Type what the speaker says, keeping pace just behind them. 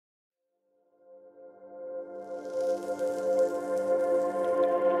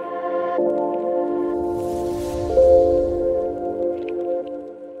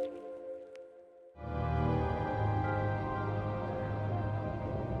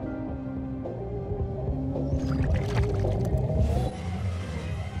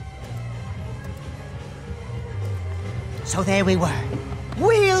So there we were,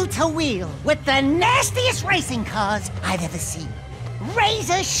 wheel to wheel, with the nastiest racing cars I've ever seen.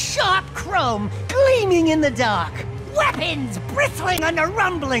 Razor-sharp chrome gleaming in the dark, weapons bristling under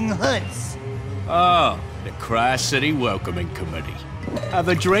rumbling hoods. Oh, the Kras City Welcoming Committee. Have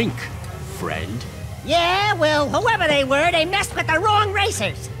a drink, friend. Yeah, well, whoever they were, they messed with the wrong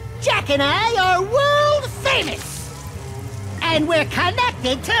racers. Jak and I are world famous. And we're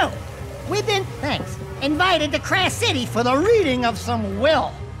connected, too. We've been, invited to Kras City for the reading of some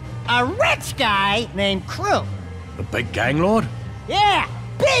will. A rich guy named Krew. The big gang lord? Yeah,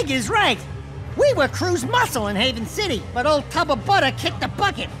 big is right. We were Krew's muscle in Haven City, but old Tub of Butter kicked the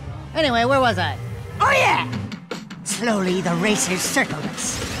bucket. Anyway, where was I? Oh yeah! Slowly the racers circled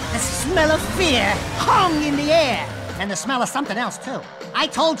us. The smell of fear hung in the air. And the smell of something else, too. I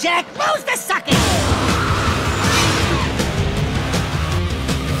told Jak, lose the sucker!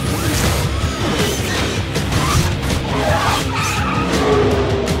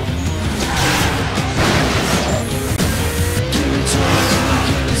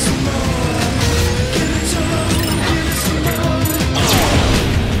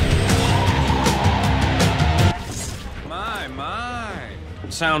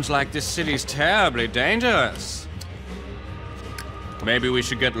 Sounds like this city's terribly dangerous. Maybe we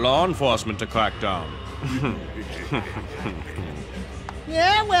should get law enforcement to crack down.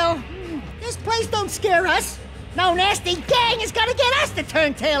 Yeah, well, this place don't scare us. No nasty gang is gonna get us to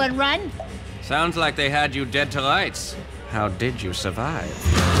turn tail and run. Sounds like they had you dead to rights. How did you survive?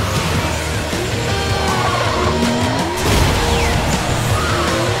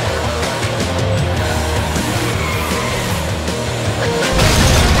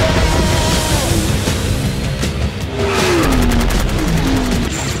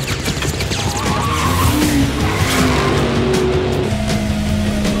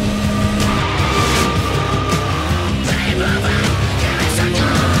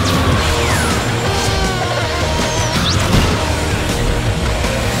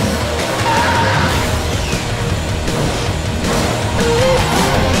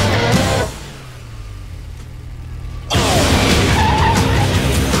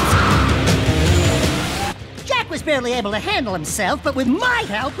 Barely able to handle himself, but with my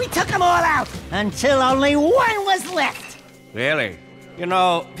help, we took them all out, until only one was left. Really? You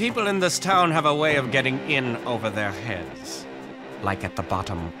know, people in this town have a way of getting in over their heads. Like at the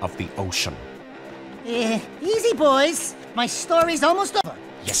bottom of the ocean. Easy, boys. My story's almost over.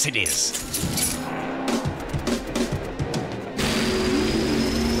 Yes, it is.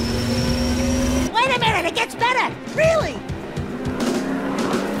 Wait a minute, it gets better! Really!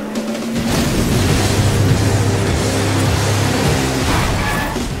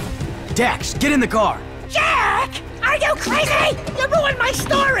 Dax, get in the car! Jak! Are you crazy? You ruined my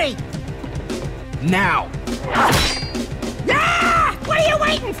story! Now! Ah! What are you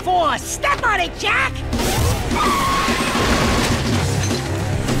waiting for? Step on it, Jak!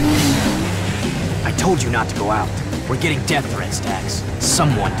 I told you not to go out. We're getting death threats, Dax.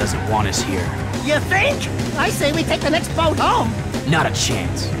 Someone doesn't want us here. You think? I say we take the next boat home. Not a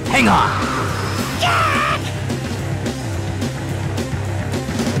chance. Hang on! Jak!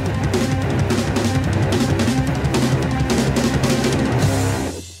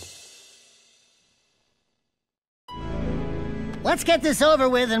 Let's get this over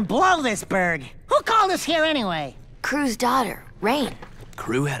with and blow this bird. Who called us here anyway? Krew's daughter, Rayn.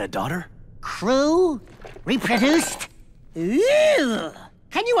 Krew had a daughter? Krew? Reproduced? Ew!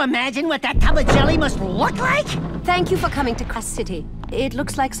 Can you imagine what that tub of jelly must look like? Thank you for coming to Kras City. It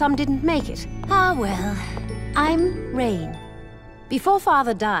looks like some didn't make it. Ah, well. I'm Rayn. Before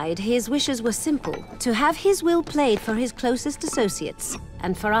Father died, his wishes were simple. To have his will played for his closest associates,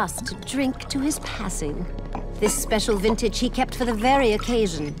 and for us to drink to his passing. This special vintage he kept for the very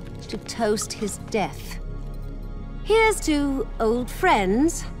occasion, to toast his death. Here's to old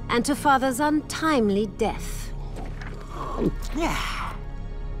friends, and to Father's untimely death.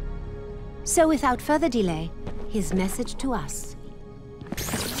 So without further delay, his message to us.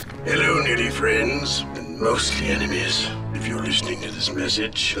 Hello, nearly friends, and mostly enemies. If you're listening to this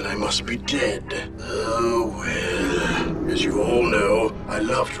message, then I must be dead. Oh, well. As you all know, I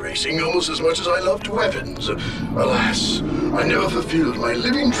loved racing almost as much as I loved weapons. Alas, I never fulfilled my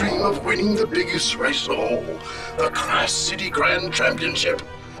living dream of winning the biggest race of all, the Kras City Grand Championship.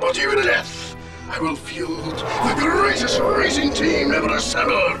 But even at death, I will field the greatest racing team ever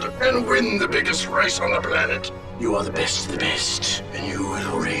assembled and win the biggest race on the planet. You are the best of the best, and you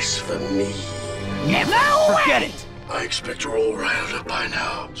will race for me. Never Forget it! I expect you're all riled up by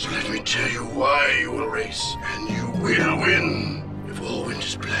now, so let me tell you why you will race, and you will win. If all went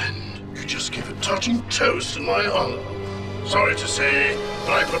as planned, you just give a touching toast in my honor. Sorry to say,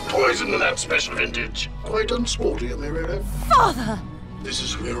 but I put poison in that special vintage. Quite unsporty, am I right? Father! This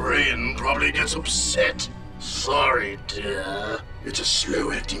is where Rayn probably gets upset. Sorry, dear. It's a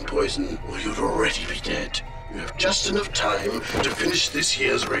slow-acting poison, or you'd already be dead. You have just enough time to finish this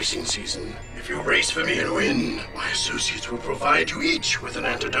year's racing season. If you race for me and win, my associates will provide you each with an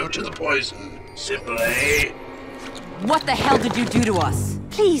antidote to the poison. Simple, eh? What the hell did you do to us?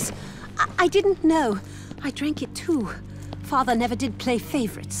 Please, I didn't know. I drank it too. Father never did play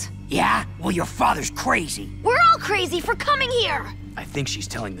favorites. Yeah? Well, your father's crazy. We're all crazy for coming here! I think she's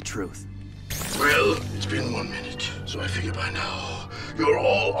telling the truth. Well, it's been 1 minute, so I figure by now you're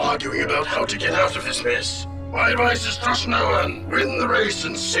all arguing about how to get out of this mess. My advice is trust no one. Win the race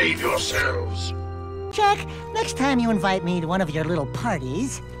and save yourselves. Jak, next time you invite me to one of your little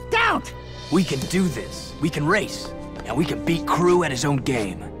parties, don't! We can do this. We can race. And we can beat Krew at his own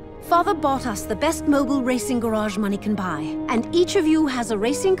game. Father bought us the best mobile racing garage money can buy, and each of you has a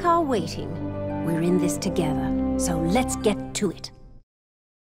racing car waiting. We're in this together, so let's get to it.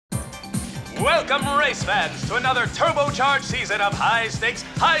 Welcome, race fans, to another turbocharged season of high-stakes,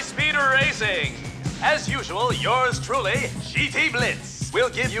 high-speed racing. As usual, yours truly, GT Blitz,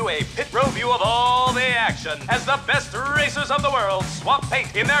 will give you a pit row view of all the action as the best racers of the world swap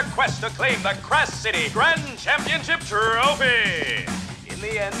paint in their quest to claim the Kras City Championship trophy. In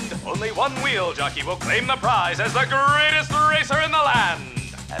the end, only one wheel jockey will claim the prize as the greatest racer in the land.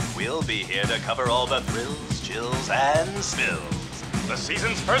 And we'll be here to cover all the thrills, chills, and spills. The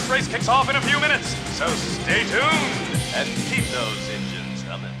season's first race kicks off in a few minutes, so stay tuned and keep those engines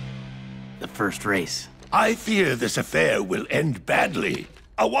coming. The first race. I fear this affair will end badly.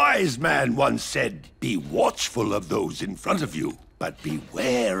 A wise man once said, "Be watchful of those in front of you, but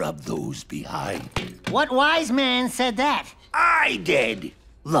beware of those behind." What wise man said that? I did.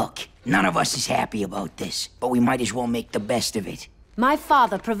 Look, none of us is happy about this, but we might as well make the best of it. My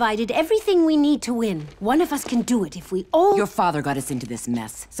father provided everything we need to win. One of us can do it if we all... Your father got us into this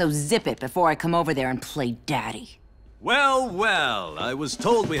mess, so zip it before I come over there and play daddy. Well, well, I was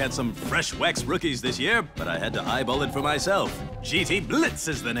told we had some fresh wax rookies this year, but I had to eyeball it for myself. GT Blitz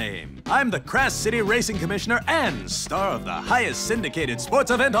is the name. I'm the Kras City Racing Commissioner and star of the highest syndicated sports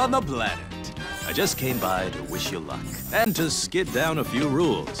event on the planet. I just came by to wish you luck and to skid down a few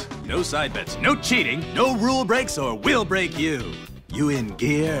rules. No side bets, no cheating, no rule breaks or we'll break you. You in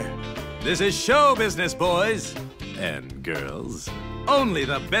gear? This is show business, boys and girls. Only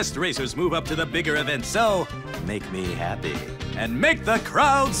the best racers move up to the bigger events, so make me happy and make the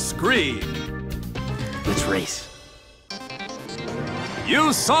crowd scream. Let's race.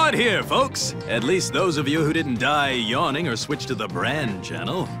 You saw it here, folks. At least those of you who didn't die yawning or switch to the brand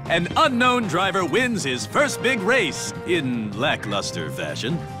channel. An unknown driver wins his first big race in lackluster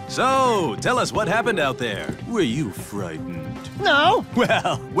fashion. So, tell us what happened out there. Were you frightened? No!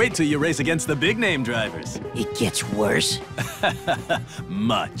 Well, wait till you race against the big-name drivers. It gets worse.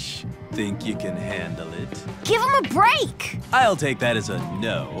 Much. Think you can handle it? Give him a break! I'll take that as a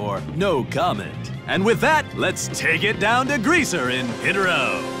no or no comment. And with that, let's take it down to Greaser in Pit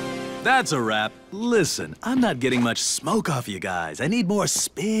Row. That's a wrap. Listen, I'm not getting much smoke off you guys. I need more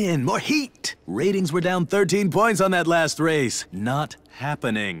spin, more heat. Ratings were down 13 points on that last race. Not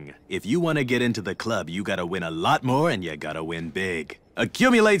happening. If you want to get into the club, you gotta win a lot more and you gotta win big.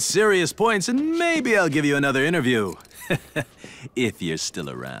 Accumulate serious points and maybe I'll give you another interview. If you're still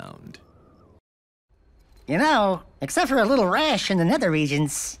around. You know, except for a little rash in the nether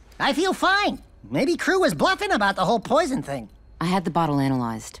regions, I feel fine. Maybe Krew was bluffing about the whole poison thing. I had the bottle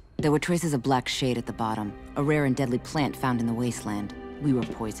analyzed. There were traces of black shade at the bottom, a rare and deadly plant found in the wasteland. We were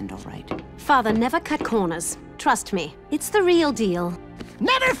poisoned, all right. Father never cut corners. Trust me, it's the real deal.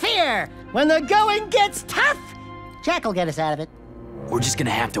 Never fear! When the going gets tough, Jak will get us out of it. We're just gonna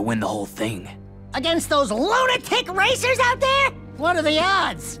have to win the whole thing. Against those lunatic racers out there? What are the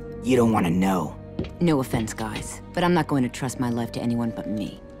odds? You don't want to know. No offense, guys, but I'm not going to trust my life to anyone but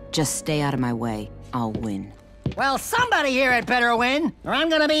me. Just stay out of my way. I'll win. Well, somebody here had better win, or I'm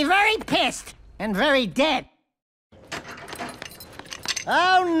gonna be very pissed and very dead.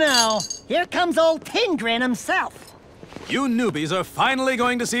 Oh no, here comes old Tingrin himself. You newbies are finally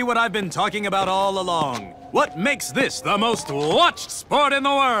going to see what I've been talking about all along. What makes this the most watched sport in the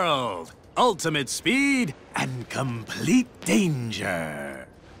world? Ultimate speed and complete danger.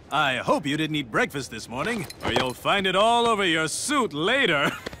 I hope you didn't eat breakfast this morning, or you'll find it all over your suit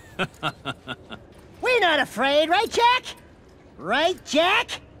later. We're not afraid, right, Jak? Right,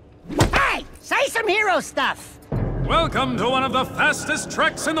 Jak? Hey, say some hero stuff! welcome to one of the fastest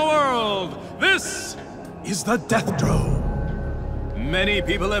treks in the world. This is the Death Drove. Many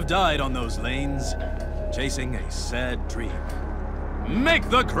people have died on those lanes, chasing a sad dream. Make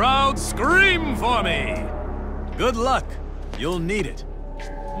the crowd scream for me! Good luck. You'll need it.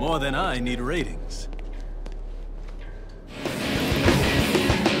 More than I need ratings.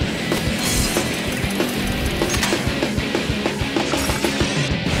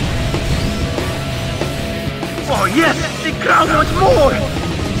 Oh yes! The crowd wants more!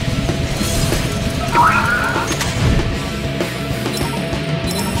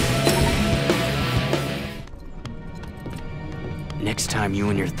 Next time you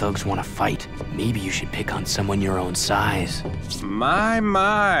and your thugs want to fight, maybe you should pick on someone your own size.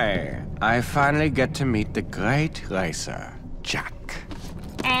 My. I finally get to meet the great racer, Jak.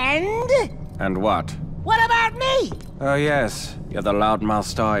 And? And what? What about me? Oh yes, you're the loudmouth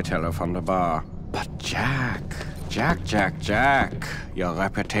storyteller from the bar. But Jak, your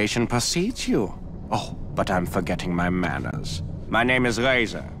reputation precedes you. Oh, but I'm forgetting my manners. My name is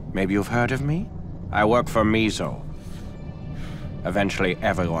Razor. Maybe you've heard of me? I work for Mizo. Eventually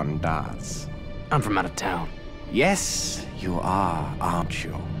everyone does. I'm from out of town. Yes, you are, aren't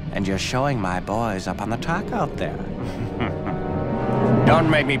you? And you're showing my boys up on the track out there. Don't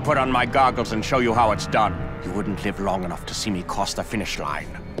make me put on my goggles and show you how it's done. You wouldn't live long enough to see me cross the finish line.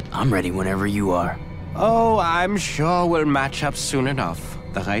 I'm ready whenever you are. Oh, I'm sure we'll match up soon enough.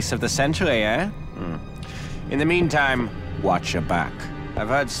 The race of the century, eh? In the meantime, watch your back. I've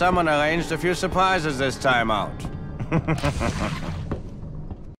heard someone arranged a few surprises this time out.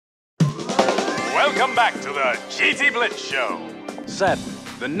 Welcome back to the GT Blitz Show. Sadly,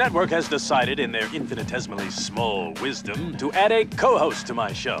 the network has decided in their infinitesimally small wisdom to add a co-host to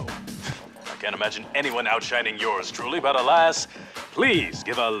my show. I can't imagine anyone outshining yours truly, but alas, please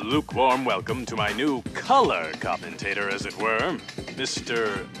give a lukewarm welcome to my new color commentator, as it were,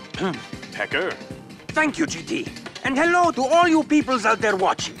 Mr. Pecker. Thank you, GT. And hello to all you peoples out there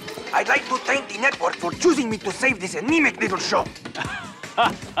watching. I'd like to thank the network for choosing me to save this anemic little show.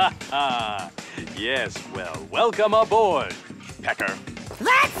 Yes, well, welcome aboard, Pecker.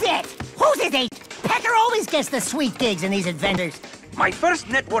 That's it! Who's it, ain't? Pecker always gets the sweet gigs in these adventures. My first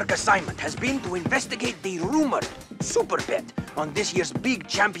network assignment has been to investigate the rumored super bet on this year's big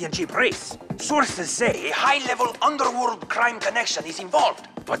championship race. Sources say a high-level underworld crime connection is involved.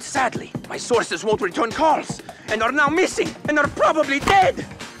 But sadly, my sources won't return calls, and are now missing, and are probably dead.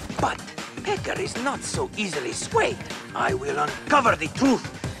 But Pecker is not so easily swayed. I will uncover the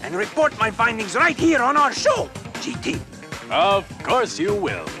truth and report my findings right here on our show, GT. Of course you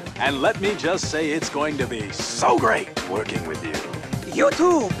will. And let me just say it's going to be so great working with you. You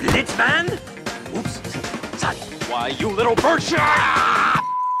too, Blitzman. Oops, sorry. Why, you little bird!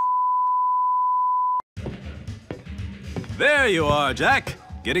 There you are, Jak.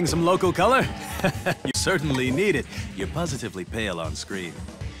 Getting some local color? You certainly need it. You're positively pale on screen.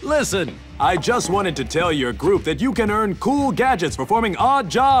 Listen, I just wanted to tell your group that you can earn cool gadgets performing odd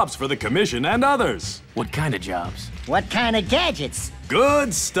jobs for the Commission and others. What kind of jobs? What kind of gadgets?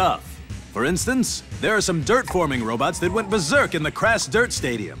 Good stuff. For instance, there are some dirt-forming robots that went berserk in the Kras Dirt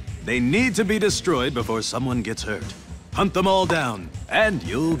Stadium. They need to be destroyed before someone gets hurt. Hunt them all down, and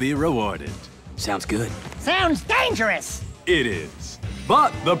you'll be rewarded. Sounds good. Sounds dangerous! It is.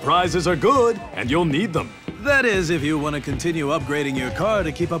 But the prizes are good, and you'll need them. That is, if you want to continue upgrading your car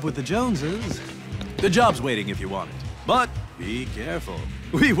to keep up with the Joneses. The job's waiting if you want it. But be careful.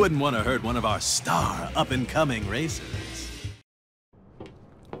 We wouldn't want to hurt one of our star up-and-coming racers.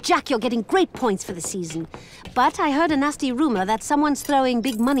 Jak, you're getting great points for the season. But I heard a nasty rumor that someone's throwing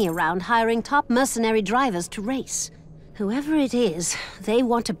big money around hiring top mercenary drivers to race. Whoever it is, they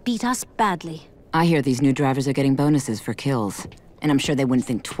want to beat us badly. I hear these new drivers are getting bonuses for kills. And I'm sure they wouldn't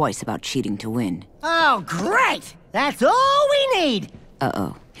think twice about cheating to win. Oh, great! That's all we need!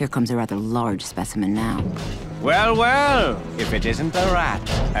 Uh-oh. Here comes a rather large specimen now. Well, well, if it isn't the rat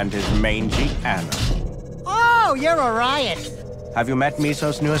and his mangy animal. Oh, you're a riot. Have you met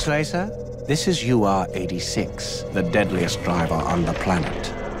Mizo's newest racer? This is UR-86, the deadliest driver on the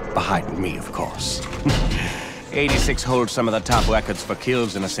planet. Behind me, of course. 86 holds some of the top records for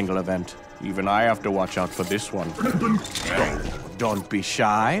kills in a single event. Even I have to watch out for this one. Don't be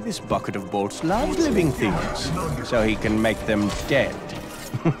shy. This bucket of bolts loves living things, so he can make them dead.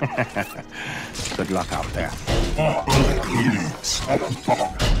 Good luck out there.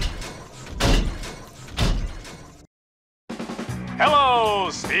 Hello,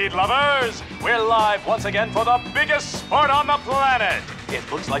 speed lovers! We're live once again for the biggest sport on the planet! It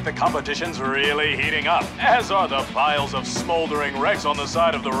looks like the competition's really heating up, as are the piles of smoldering wrecks on the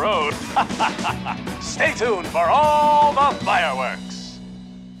side of the road. stay tuned for all the fireworks.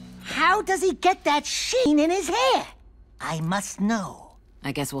 How does he get that sheen in his hair? I must know.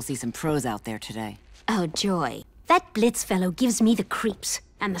 I guess we'll see some pros out there today. Oh, joy. That Blitz fellow gives me the creeps.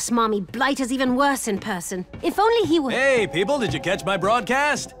 And the smarmy Blight is even worse in person. If only he would— Hey, people, did you catch my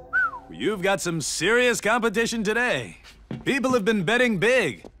broadcast? You've got some serious competition today. People have been betting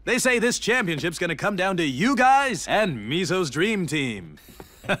big. They say this championship's gonna come down to you guys and Miso's dream team.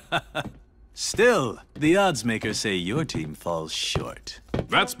 Still, the odds makers say your team falls short.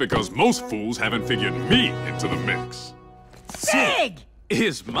 That's because most fools haven't figured me into the mix. Sig!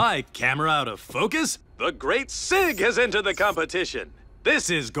 Is my camera out of focus? The great Sig has entered the competition. This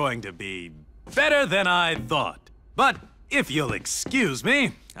is going to be better than I thought. But if you'll excuse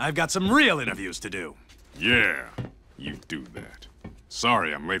me, I've got some real interviews to do. Yeah, you do that.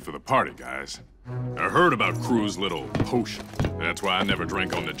 Sorry I'm late for the party, guys. I heard about Krew's little potion. That's why I never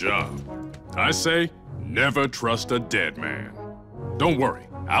drank on the job. I say, never trust a dead man. Don't worry,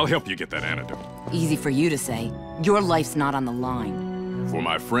 I'll help you get that antidote. Easy for you to say. Your life's not on the line. For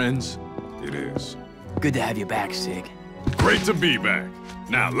my friends, it is. Good to have you back, Sig. Great to be back.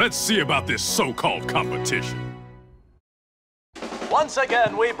 Now let's see about this so-called competition. Once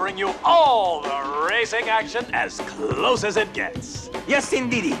again, we bring you all the racing action as close as it gets. Yes,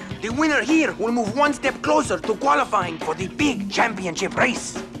 indeedy. The winner here will move one step closer to qualifying for the big championship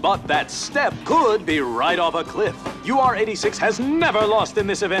race. But that step could be right off a cliff. UR86 has never lost in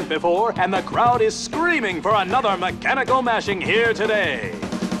this event before, and the crowd is screaming for another mechanical mashing here today.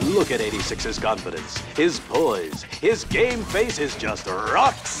 Look at 86's confidence, his poise, his game face is just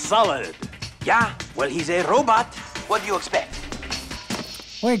rock solid. Yeah, well, he's a robot. What do you expect?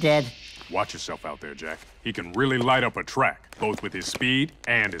 We're dead. Watch yourself out there, Jak. He can really light up a track, both with his speed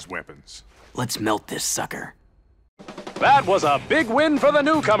and his weapons. Let's melt this sucker. That was a big win for the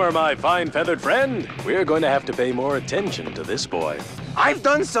newcomer, my fine feathered friend. We're going to have to pay more attention to this boy. I've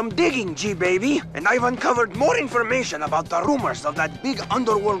done some digging, G-Baby, and I've uncovered more information about the rumors of that big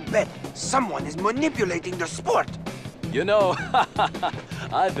underworld bet. Someone is manipulating the sport. You know,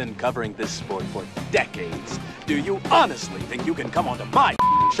 I've been covering this sport for decades. Do you honestly think you can come onto my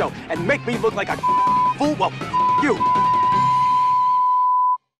show and make me look like a fool? Well, you.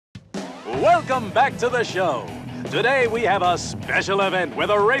 Welcome back to the show. Today we have a special event where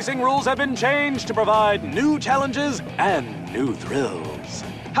the racing rules have been changed to provide new challenges and new thrills.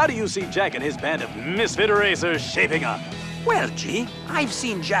 How do you see Jak and his band of misfit racers shaping up? Well, G, I've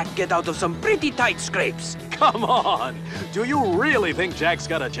seen Jak get out of some pretty tight scrapes. Come on! Do you really think Jak's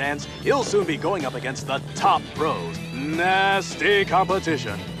got a chance? He'll soon be going up against the top pros. Nasty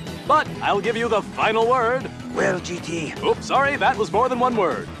competition. But I'll give you the final word. Well, GT. Oops, sorry, that was more than one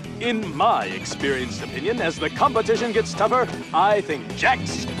word. In my experienced opinion, as the competition gets tougher, I think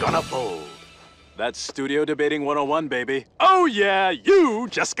Jak's gonna fold. That's Studio Debating 101, baby. Oh yeah, you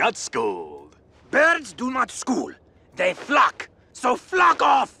just got schooled. Birds do not school. They flock. So flock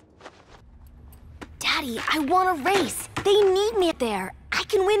off! Daddy, I want to race. They need me there. I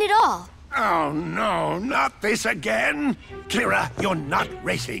can win it all. Oh no, not this again! Keira, you're not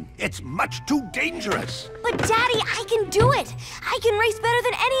racing. It's much too dangerous. But Daddy, I can do it. I can race better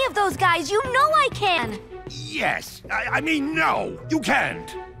than any of those guys. You know I can. Yes, I mean no, you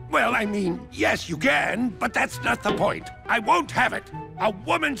can't. Well, I mean, yes you can, but that's not the point. I won't have it. A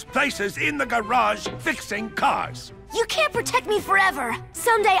woman's place is in the garage fixing cars. You can't protect me forever.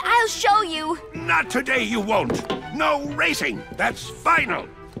 Someday I'll show you. Not today you won't. No racing, that's final.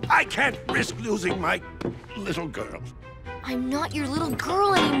 I can't risk losing my little girl. I'm not your little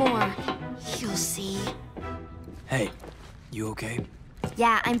girl anymore. You'll see. Hey, you okay?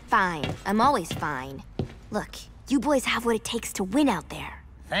 Yeah, I'm fine. I'm always fine. Look, you boys have what it takes to win out there.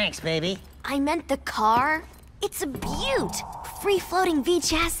 Thanks, baby. I meant the car. It's a beaut. Free-floating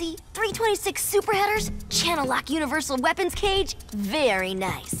V-chassis, 326 super headers, channel lock universal weapons cage. Very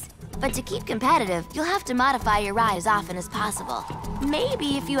nice. But to keep competitive, you'll have to modify your ride as often as possible.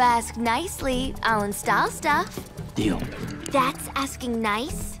 Maybe if you ask nicely, I'll install stuff. Deal. That's asking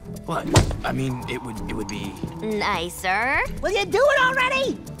nice? What? I mean, it would be... Nicer? Will you do it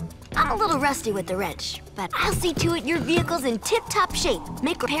already? I'm a little rusty with the wrench, but I'll see to it your vehicle's in tip-top shape,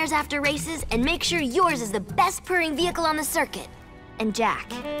 make repairs after races, and make sure yours is the best purring vehicle on the circuit. And Jak,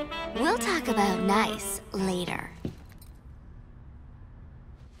 we'll talk about nice later.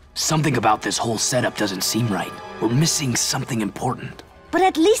 Something about this whole setup doesn't seem right. We're missing something important. But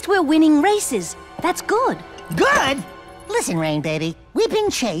at least we're winning races. That's good. Good? Listen, Rayn, baby. We've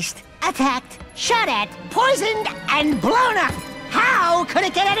been chased, attacked, shot at, poisoned, and blown up. How could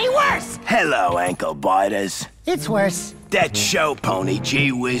it get any worse? Hello, ankle biters. It's worse. That show pony,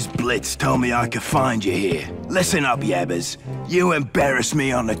 Gee Whiz Blitz, told me I could find you here. Listen up, yabbers. You embarrassed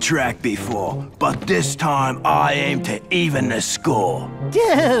me on the track before, but this time I aim to even the score.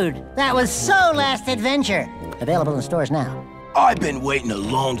 Dude, that was so last adventure. Available in stores now. I've been waiting a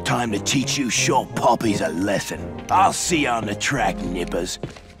long time to teach you short puppies a lesson. I'll see you on the track, nippers.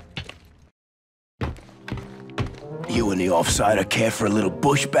 You and the offsider care for a little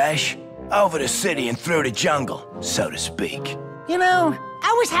bush bash? Over the city and through the jungle, so to speak. You know,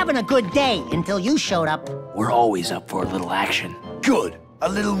 I was having a good day until you showed up. We're always up for a little action. Good. A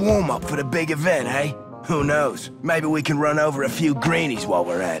little warm-up for the big event, eh? Who knows? Maybe we can run over a few greenies while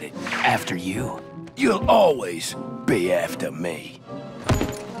we're at it. After you. You'll always be after me.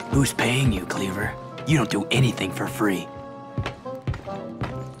 Who's paying you, Cleaver? You don't do anything for free.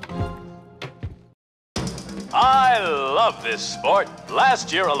 I love this sport.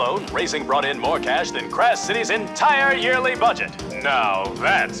 Last year alone, racing brought in more cash than Kras City's entire yearly budget. Now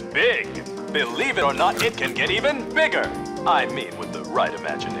that's big. Believe it or not, it can get even bigger. I mean, with the right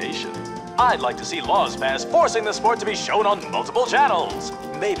imagination. I'd like to see laws passed forcing the sport to be shown on multiple channels.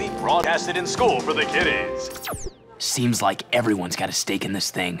 Maybe broadcasted in school for the kiddies. Seems like everyone's got a stake in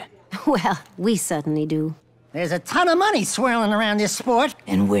this thing. Well, we certainly do. There's a ton of money swirling around this sport.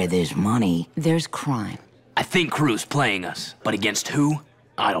 And where there's money, there's crime. I think Krew's playing us, but against who?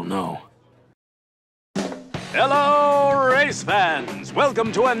 I don't know. Hello, race fans!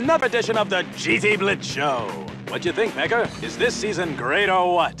 Welcome to another edition of the GT Blitz Show. What you think, Becker? Is this season great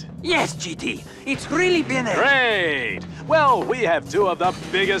or what? Yes, GT. It's really been a... Great! Well, we have two of the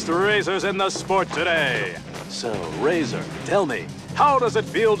biggest racers in the sport today. So, Razor, tell me, how does it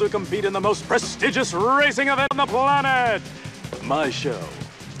feel to compete in the most prestigious racing event on the planet? My show.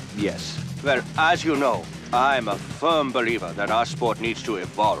 Yes. Well, as you know, I'm a firm believer that our sport needs to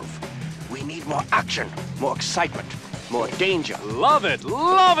evolve. We need more action, more excitement, more danger. Love it!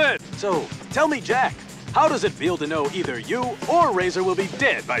 Love it! So, tell me, Jak, how does it feel to know either you or Razor will be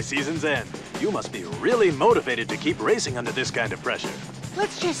dead by season's end? You must be really motivated to keep racing under this kind of pressure.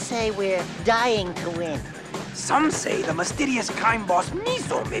 Let's just say we're dying to win. Some say the mysterious crime boss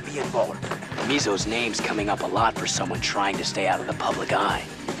Mizo may be involved. Mizo's name's coming up a lot for someone trying to stay out of the public eye.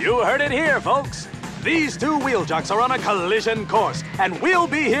 You heard it here, folks. These two wheel jocks are on a collision course, and we'll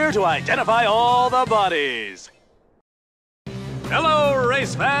be here to identify all the bodies. Hello,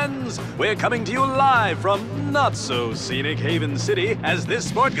 race fans! We're coming to you live from not-so-scenic Haven City as this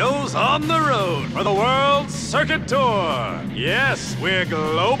sport goes on the road for the World Circuit Tour. Yes, we're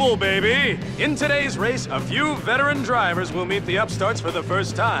global, baby! In today's race, a few veteran drivers will meet the upstarts for the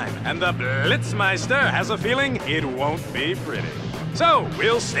first time, and the Blitzmeister has a feeling it won't be pretty. So,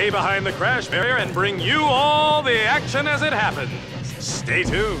 we'll stay behind the crash barrier and bring you all the action as it happens. Stay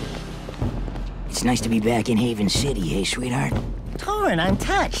tuned. It's nice to be back in Haven City, hey, sweetheart? Torn, I'm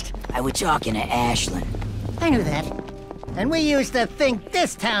touched. I was talking to Ashelin. I knew that. And we used to think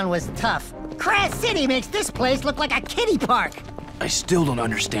this town was tough. Kras City makes this place look like a kiddie park. I still don't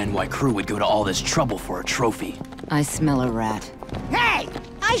understand why Krew would go to all this trouble for a trophy. I smell a rat. Hey!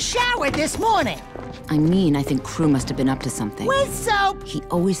 I showered this morning! I think Krew must have been up to something. With soap! He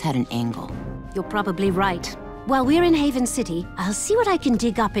always had an angle. You're probably right. While we're in Haven City, I'll see what I can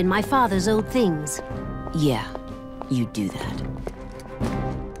dig up in my father's old things. Yeah, you do that.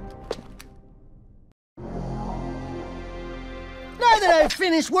 Now that I've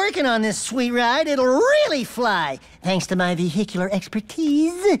finished working on this sweet ride, it'll really fly, thanks to my vehicular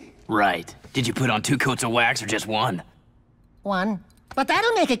expertise. Right. Did you put on 2 coats of wax or just 1? 1. But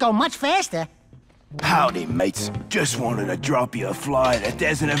that'll make it go much faster. Howdy, mates. Just wanted to drop you a flyer that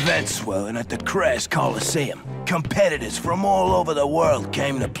there's an event swelling at the Kras Coliseum. Competitors from all over the world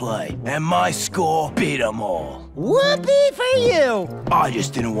came to play, and my score beat them all. Whoopee for you! I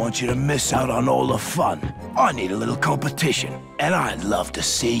just didn't want you to miss out on all the fun. I need a little competition, and I'd love to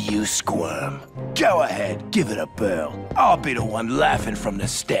see you squirm. Go ahead, give it a whirl. I'll be the one laughing from the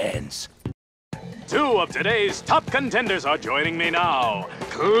stands. 2 of today's top contenders are joining me now.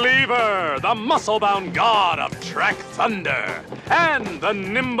 Cleaver, the muscle-bound god of track thunder, and the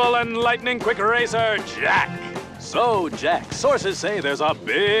nimble and lightning-quick racer, Jak. So, Jak, sources say there's a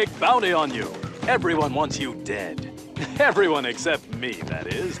big bounty on you. Everyone wants you dead. Everyone except me, that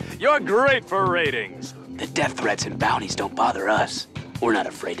is. You're great for ratings. The death threats and bounties don't bother us. We're not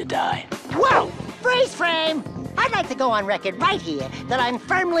afraid to die. Whoa! Freeze frame! I'd like to go on record right here that I'm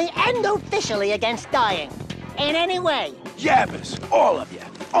firmly and officially against dying. In any way. Yabbers, all of you.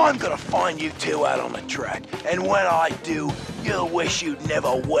 I'm gonna find you two out on the track, and when I do, You wish you'd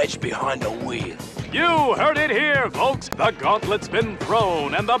never wedged behind the wheel. You heard it here, folks. The gauntlet's been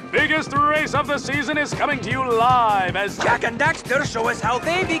thrown, and the biggest race of the season is coming to you live as Jak and Daxter show us how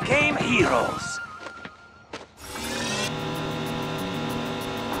they became heroes.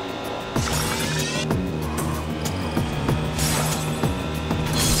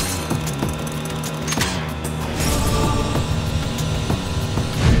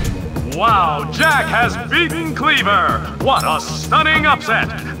 Wow, Jak has beaten Cleaver! What a stunning upset!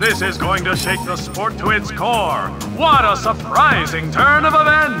 This is going to shake the sport to its core. What a surprising turn of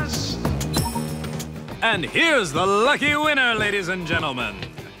events! And here's the lucky winner, ladies and gentlemen.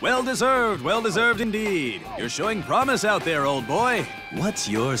 Well deserved indeed. You're showing promise out there, old boy. What's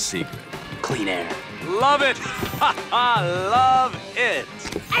your secret? Clean air. Love it! Ha ha! Love it!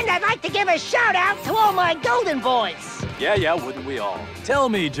 And I'd like to give a shout out to all my golden boys. Yeah, wouldn't we all? Tell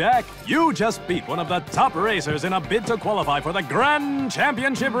me, Jak, you just beat one of the top racers in a bid to qualify for the Grand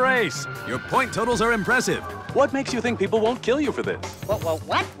Championship race. Your point totals are impressive. What makes you think people won't kill you for this?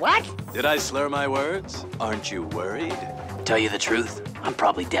 What? Did I slur my words? Aren't you worried? Tell you the truth, I'm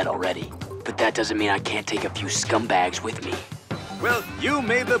probably dead already. But that doesn't mean I can't take a few scumbags with me. Well, you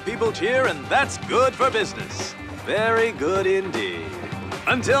made the people cheer, and that's good for business. Very good indeed.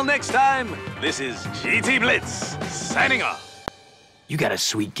 Until next time, this is GT Blitz, signing off. You got a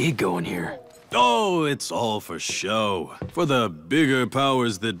sweet gig going here. Oh, it's all for show. For the bigger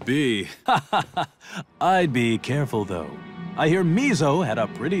powers that be. I'd be careful, though. I hear Mizo had a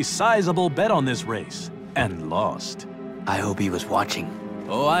pretty sizable bet on this race, and lost. I hope he was watching.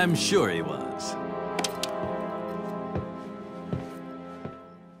 Oh, I'm sure he was.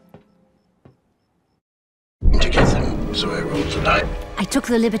 To get them, so I rolled the die. I took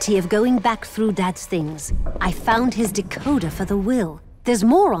the liberty of going back through Dad's things. I found his decoder for the will. There's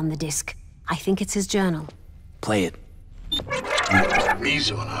more on the disc. I think it's his journal. Play it.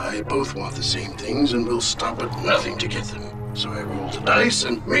 Mizo and I both want the same things, and we'll stop at nothing to get them. So I rolled the dice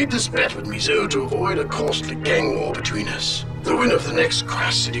and made this bet with Mizo to avoid a costly gang war between us. The winner of the next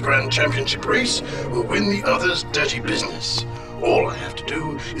Kras City Grand Championship race will win the other's dirty business. All I have to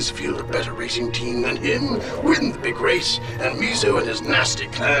do is field a better racing team than him, win the big race, and Mizo and his nasty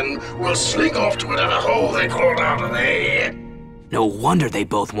clan will slink off to whatever hole they crawled out of there. No wonder they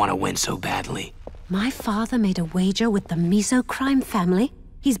both want to win so badly. My father made a wager with the Mizo crime family.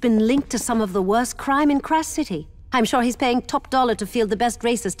 He's been linked to some of the worst crime in Kras City. I'm sure he's paying top dollar to field the best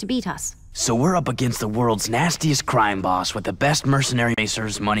racers to beat us. So we're up against the world's nastiest crime boss with the best mercenary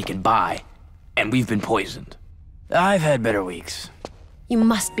racers money can buy. And we've been poisoned. I've had better weeks. You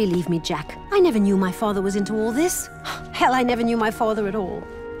must believe me, Jak. I never knew my father was into all this. Hell, I never knew my father at all.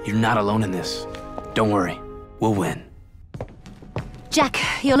 You're not alone in this. Don't worry. We'll win. Jak,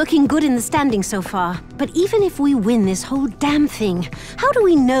 you're looking good in the standings so far. But even if we win this whole damn thing, how do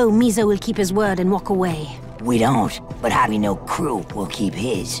we know Mizo will keep his word and walk away? We don't, but how do we know Krew will keep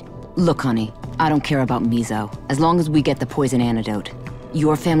his? Look, honey, I don't care about Mizo, as long as we get the poison antidote.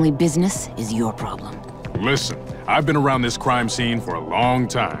 Your family business is your problem. Listen, I've been around this crime scene for a long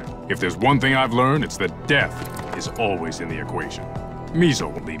time. If there's one thing I've learned, it's that death is always in the equation. Mizo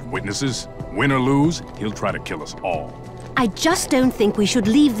won't leave witnesses. Win or lose, he'll try to kill us all. I just don't think we should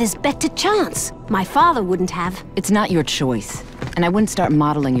leave this bet to chance. My father wouldn't have. It's not your choice, and I wouldn't start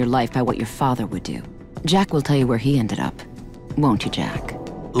modeling your life by what your father would do. Jak will tell you where he ended up. Won't you, Jak?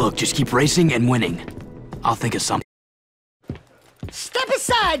 Look, just keep racing and winning. I'll think of something. Step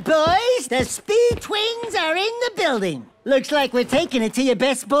aside, boys! The Speed Twins are in the building. Looks like we're taking it to your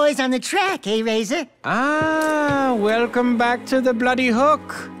best boys on the track, eh, Razor? Ah, welcome back to the Bloody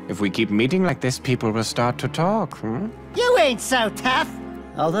Hook. If we keep meeting like this, people will start to talk, You ain't so tough.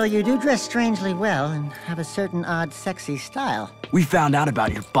 Although you do dress strangely well and have a certain odd, sexy style. We found out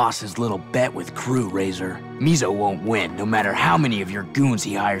about your boss's little bet with Krew, Razor. Mizo won't win, no matter how many of your goons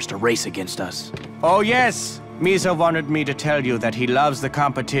he hires to race against us. Oh, yes. Mizo wanted me to tell you that he loves the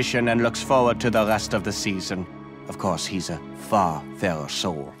competition and looks forward to the rest of the season. Of course, he's a far fairer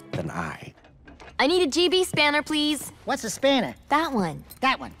soul than I. I need a GB spanner, please. What's a spanner? That one.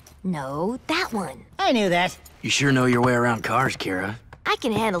 That one. No, that one. I knew that. You sure know your way around cars, Keira. I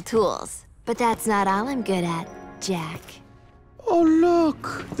can handle tools, but that's not all I'm good at, Jak. Oh,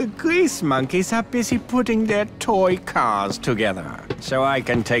 look. The grease monkeys are busy putting their toy cars together, so I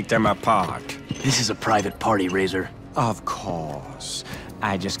can take them apart. This is a private party, Razor. Of course.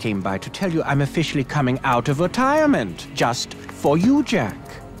 I just came by to tell you I'm officially coming out of retirement. Just for you, Jak.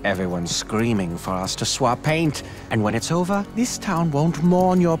 Everyone's screaming for us to swap paint. And when it's over, this town won't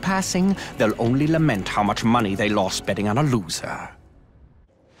mourn your passing. They'll only lament how much money they lost betting on a loser.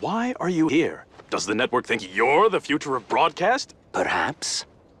 Why are you here? Does the network think you're the future of broadcast? Perhaps.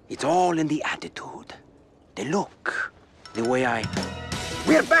 It's all in the attitude. The look. The way I...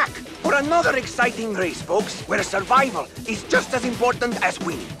 We're back for another exciting race, folks, where survival is just as important as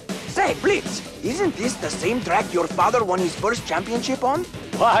winning. Say, Blitz, isn't this the same track your father won his first championship on?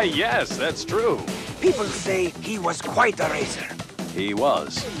 Why, yes, that's true. People say he was quite a racer. He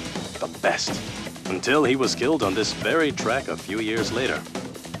was. The best. Until he was killed on this very track a few years later.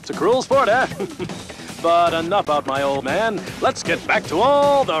 It's a cruel sport, eh? But enough about my old man. Let's get back to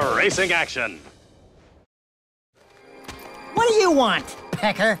all the racing action. What do you want,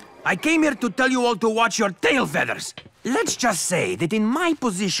 Pecker? I came here to tell you all to watch your tail feathers. Let's just say that in my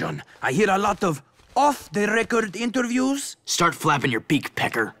position, I hear a lot of off-the-record interviews. Start flapping your beak,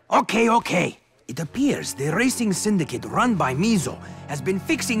 Pecker. Okay. It appears the racing syndicate run by Mizo has been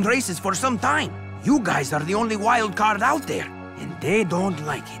fixing races for some time. You guys are the only wild card out there, and they don't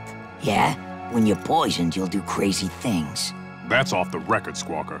like it. Yeah? When you're poisoned, you'll do crazy things. That's off the record,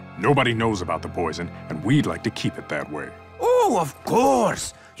 Squawker. Nobody knows about the poison, and we'd like to keep it that way. Oh, of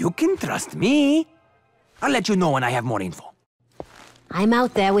course. You can trust me. I'll let you know when I have more info. I'm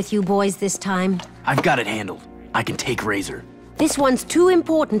out there with you boys this time. I've got it handled. I can take Razor. This one's too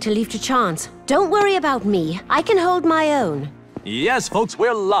important to leave to chance. Don't worry about me. I can hold my own. Yes, folks,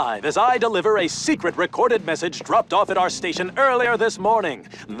 we're live as I deliver a secret recorded message dropped off at our station earlier this morning.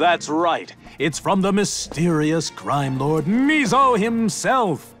 That's right. It's from the mysterious crime lord Mizo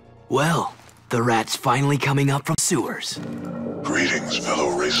himself. Well, the rat's finally coming up from sewers. Greetings, fellow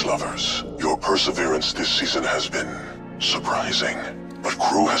race lovers. Your perseverance this season has been surprising, but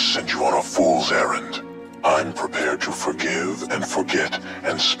Krew has sent you on a fool's errand. I'm prepared to forgive and forget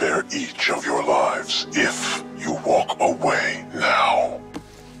and spare each of your lives if you walk away now.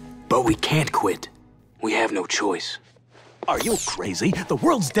 But we can't quit. We have no choice. Are you crazy? The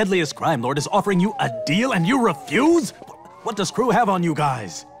world's deadliest crime lord is offering you a deal and you refuse? What does Krew have on you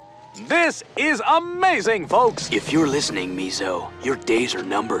guys? This is amazing, folks! If you're listening, Mizo, your days are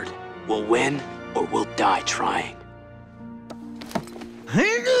numbered. We'll win or we'll die trying.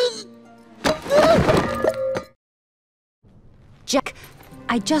 Jak,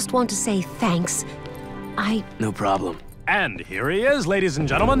 I just want to say thanks. No problem. And here he is, ladies and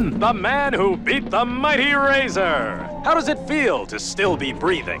gentlemen, the man who beat the mighty Razor. How does it feel to still be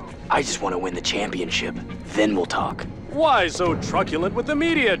breathing? I just want to win the championship. Then we'll talk. Why so truculent with the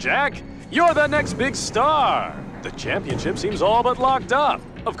media, Jak? You're the next big star. The championship seems all but locked up.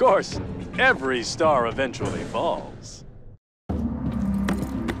 Of course, every star eventually falls.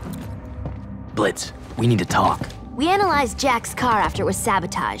 Blitz, we need to talk. We analyzed Jak's car after it was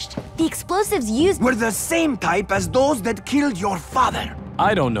sabotaged. The explosives used were the same type as those that killed your father.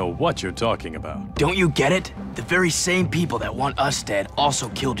 I don't know what you're talking about. Don't you get it? The very same people that want us dead also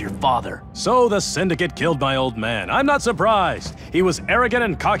killed your father. So the Syndicate killed my old man. I'm not surprised. He was arrogant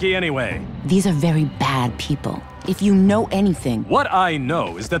and cocky anyway. These are very bad people. If you know anything... What I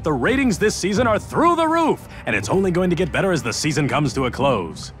know is that the ratings this season are through the roof, and it's only going to get better as the season comes to a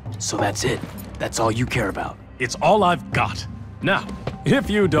close. So that's it. That's all you care about. It's all I've got. Now, if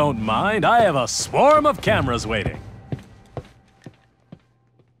you don't mind, I have a swarm of cameras waiting.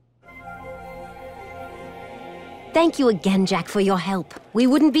 Thank you again, Jak, for your help. We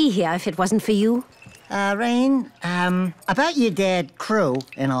wouldn't be here if it wasn't for you. Rayn, about your dad, Krew,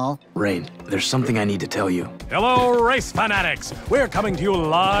 and all. Rayn, there's something I need to tell you. Hello, race fanatics! We're coming to you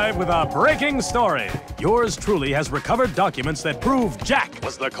live with a breaking story. Yours truly has recovered documents that prove Jak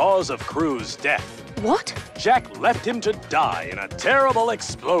was the cause of Krew's death. What? Jak left him to die in a terrible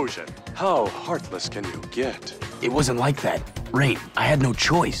explosion. How heartless can you get? It wasn't like that. Rayn, I had no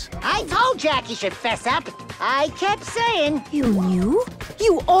choice. I told Jak he should fess up. I kept saying. You knew?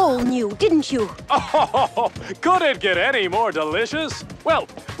 You all knew, didn't you? Oh, could it get any more delicious? Well,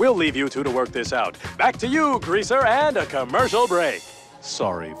 we'll leave you two to work this out. Back to you, Greaser, and a commercial break.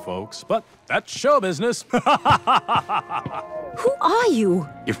 Sorry, folks, but that's show business. Who are you?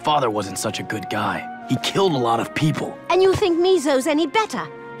 Your father wasn't such a good guy. He killed a lot of people. And you think Mizo's any better?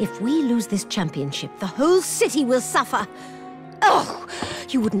 If we lose this championship, the whole city will suffer. Oh,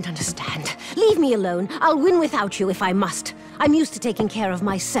 you wouldn't understand. Leave me alone. I'll win without you if I must. I'm used to taking care of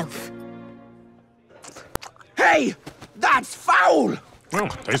myself. Hey! That's foul! Well,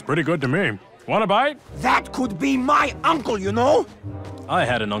 tastes pretty good to me. Want a bite? That could be my uncle, you know? I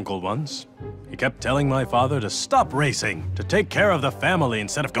had an uncle once. He kept telling my father to stop racing, to take care of the family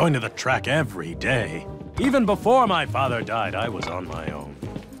instead of going to the track every day. Even before my father died, I was on my own.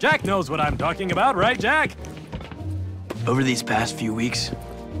 Jak knows what I'm talking about, right, Jak? Over these past few weeks,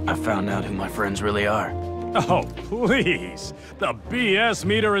 I found out who my friends really are. Oh, please. The BS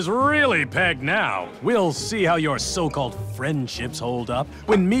meter is really pegged now. We'll see how your so-called friendships hold up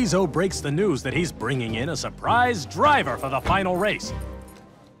when Mizo breaks the news that he's bringing in a surprise driver for the final race.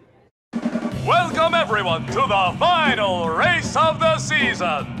 Welcome everyone to the final race of the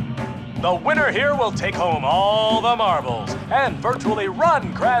season. The winner here will take home all the marbles and virtually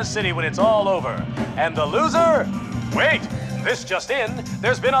run Kras City when it's all over. And the loser? Wait, this just in,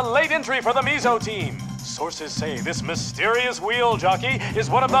 there's been a late entry for the Mizo team. Sources say this mysterious wheel jockey is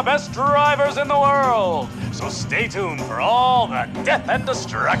one of the best drivers in the world. So stay tuned for all the death and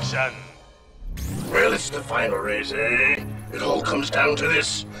destruction. Well, it's the final race, eh? It all comes down to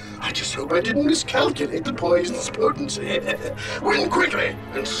this. I just hope I didn't miscalculate the poison's potency. Win quickly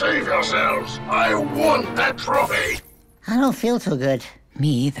and save yourselves. I want that trophy. I don't feel too good. Me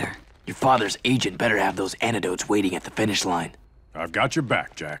either. Your father's agent better have those antidotes waiting at the finish line. I've got your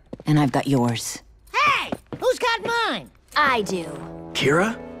back, Jak. And I've got yours. Hey! Who's got mine? I do.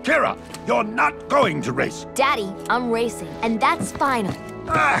 Kira? Kira, you're not going to race. Daddy, I'm racing, and that's final.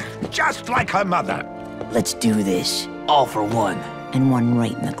 Just like her mother. Let's do this. All for one. And one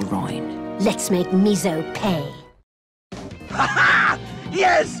right in the groin. Let's make Mizo pay. Ha-ha!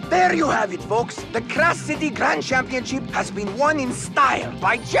 Yes, there you have it, folks. The Kras City Grand Championship has been won in style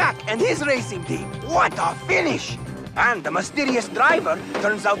by Jak and his racing team. What a finish! And the mysterious driver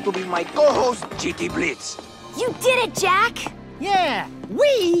turns out to be my co-host, GT Blitz. You did it, Jak! Yeah,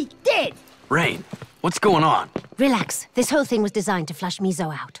 we did! Rayn, what's going on? Relax. This whole thing was designed to flush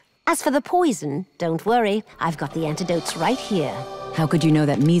Mizo out. As for the poison, don't worry. I've got the antidotes right here. How could you know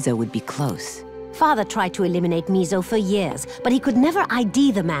that Mizo would be close? Father tried to eliminate Mizo for years, but he could never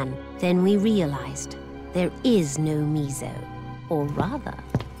ID the man. Then we realized there is no Mizo. Or rather...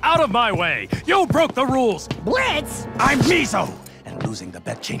 Out of my way! You broke the rules! Blitz! I'm Mizo, and losing the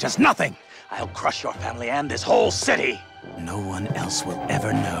bet changes nothing. I'll crush your family and this whole city. No one else will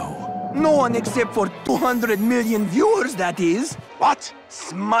ever know. No one except for 200 million viewers, that is. What?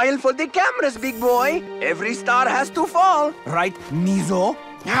 Smile for the cameras, big boy. Every star has to fall. Right, Mizo?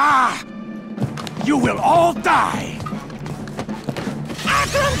 Ah! You will all die!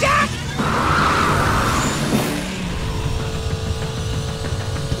 After him, Jak!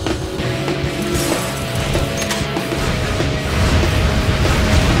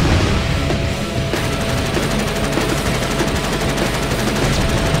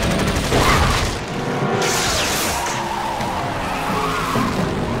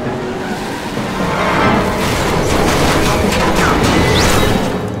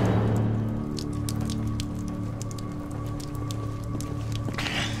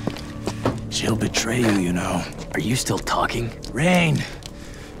 She'll betray you, you know. Are you still talking? Rayn,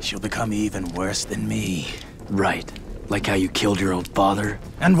 she'll become even worse than me. Right. Like how you killed your own father?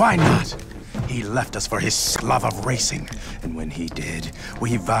 And why not? He left us for his love of racing. And when he did,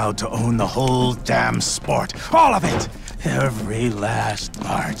 we vowed to own the whole damn sport. All of it! Every last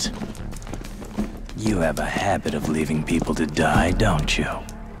part. You have a habit of leaving people to die, don't you?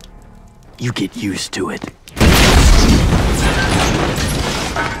 You get used to it.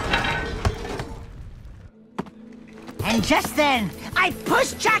 And just then, I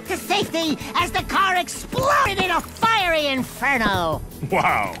pushed Jak to safety as the car exploded in a fiery inferno.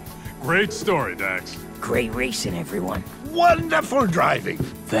 Wow. Great story, Dax. Great racing, everyone. Wonderful driving.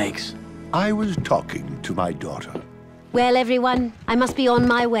 Thanks. I was talking to my daughter. Well, everyone, I must be on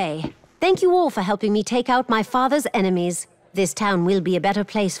my way. Thank you all for helping me take out my father's enemies. This town will be a better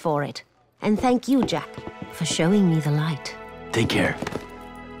place for it. And thank you, Jak, for showing me the light. Take care.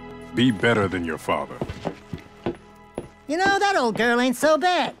 Be better than your father. You know, that old girl ain't so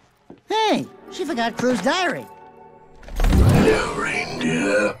bad. Hey, she forgot Krew's diary. Hello,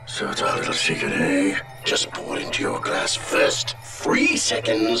 reindeer. So it's our little secret, eh? Just pour it into your glass first. 3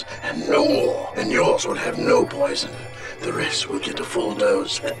 seconds and no more. And yours will have no poison. The rest will get a full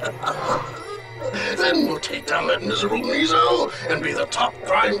dose. Then we'll take down that miserable Mizo and be the top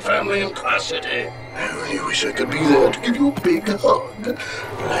crime family in Kras City. I only wish I could be there to give you a big hug.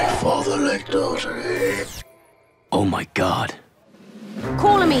 Like father, like daughter, eh? Oh my god.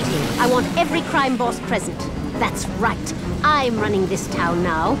 Call a meeting. I want every crime boss present. That's right. I'm running this town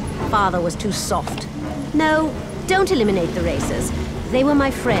now. Father was too soft. No, don't eliminate the racers. They were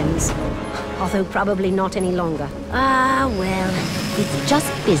my friends. Although probably not any longer. Ah, well, it's just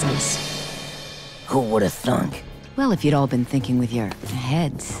business. Who would have thunk? Well, if you'd all been thinking with your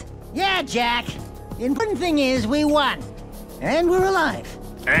heads. Yeah, Jak. The important thing is we won. And we're alive.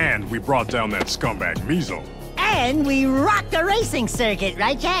 And we brought down that scumbag Mizo. And we rocked the racing circuit,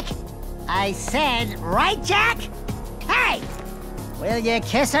 right, Jak? I said, right, Jak? Hey! Will you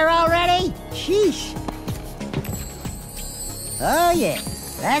kiss her already? Sheesh. Oh yeah,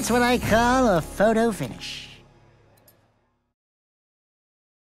 that's what I call a photo finish.